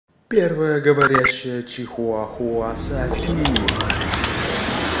Первая говорящая Чихуахуа Софи.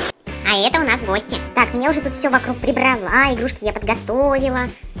 А это у нас гости. Так, ну я уже тут все вокруг прибрала, игрушки я подготовила.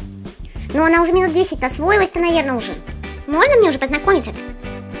 Ну она уже минут 10 освоилась-то, наверное, уже. Можно мне уже познакомиться-то?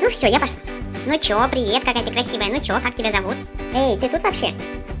 Ну все, я пошла. Ну чё, привет, какая ты красивая. Ну чё, как тебя зовут? Эй, ты тут вообще?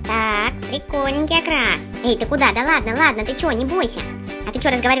 Так, прикольненький окрас. Эй, ты куда? Да ладно, ты чё, не бойся. А ты чё,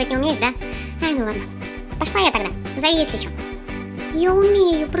 разговаривать не умеешь, да? Ай, ну ладно. Пошла я тогда. Зови, если чё. Я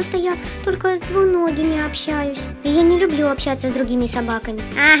умею, просто я только с двуногими общаюсь. И я не люблю общаться с другими собаками.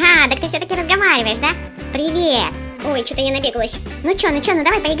 Ага, так ты все-таки разговариваешь, да? Привет! Ой, что-то я набегалась. Ну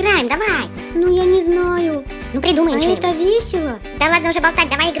давай поиграем, давай. Ну я не знаю. Ну придумаем что-нибудь. Это весело? Да ладно уже болтать,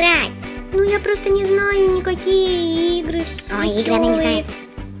 давай играй. Ну я просто не знаю никакие игры. Ой, игры она не знает.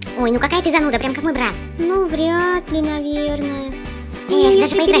 Ой, ну какая ты зануда, прям как мой брат. Ну вряд ли, наверное. Эх, я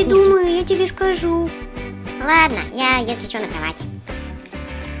себе передумаю, я тебе скажу. Ладно, я, если что, на кровати.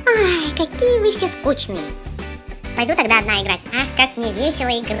 Ай, какие вы все скучные. Пойду тогда одна играть. Ах, как мне весело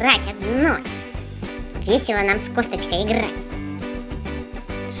играть одной. Весело нам с Косточкой играть.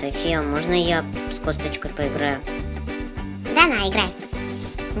 София, можно я с Косточкой поиграю? Да, на, играй.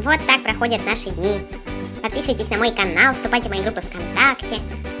 Вот так проходят наши дни. Подписывайтесь на мой канал, вступайте в мои группы ВКонтакте.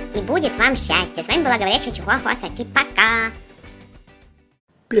 И будет вам счастье. С вами была говорящая Чихуахуа Софи. Пока.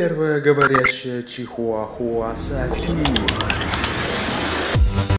 Первая говорящая Чихуахуа Софи.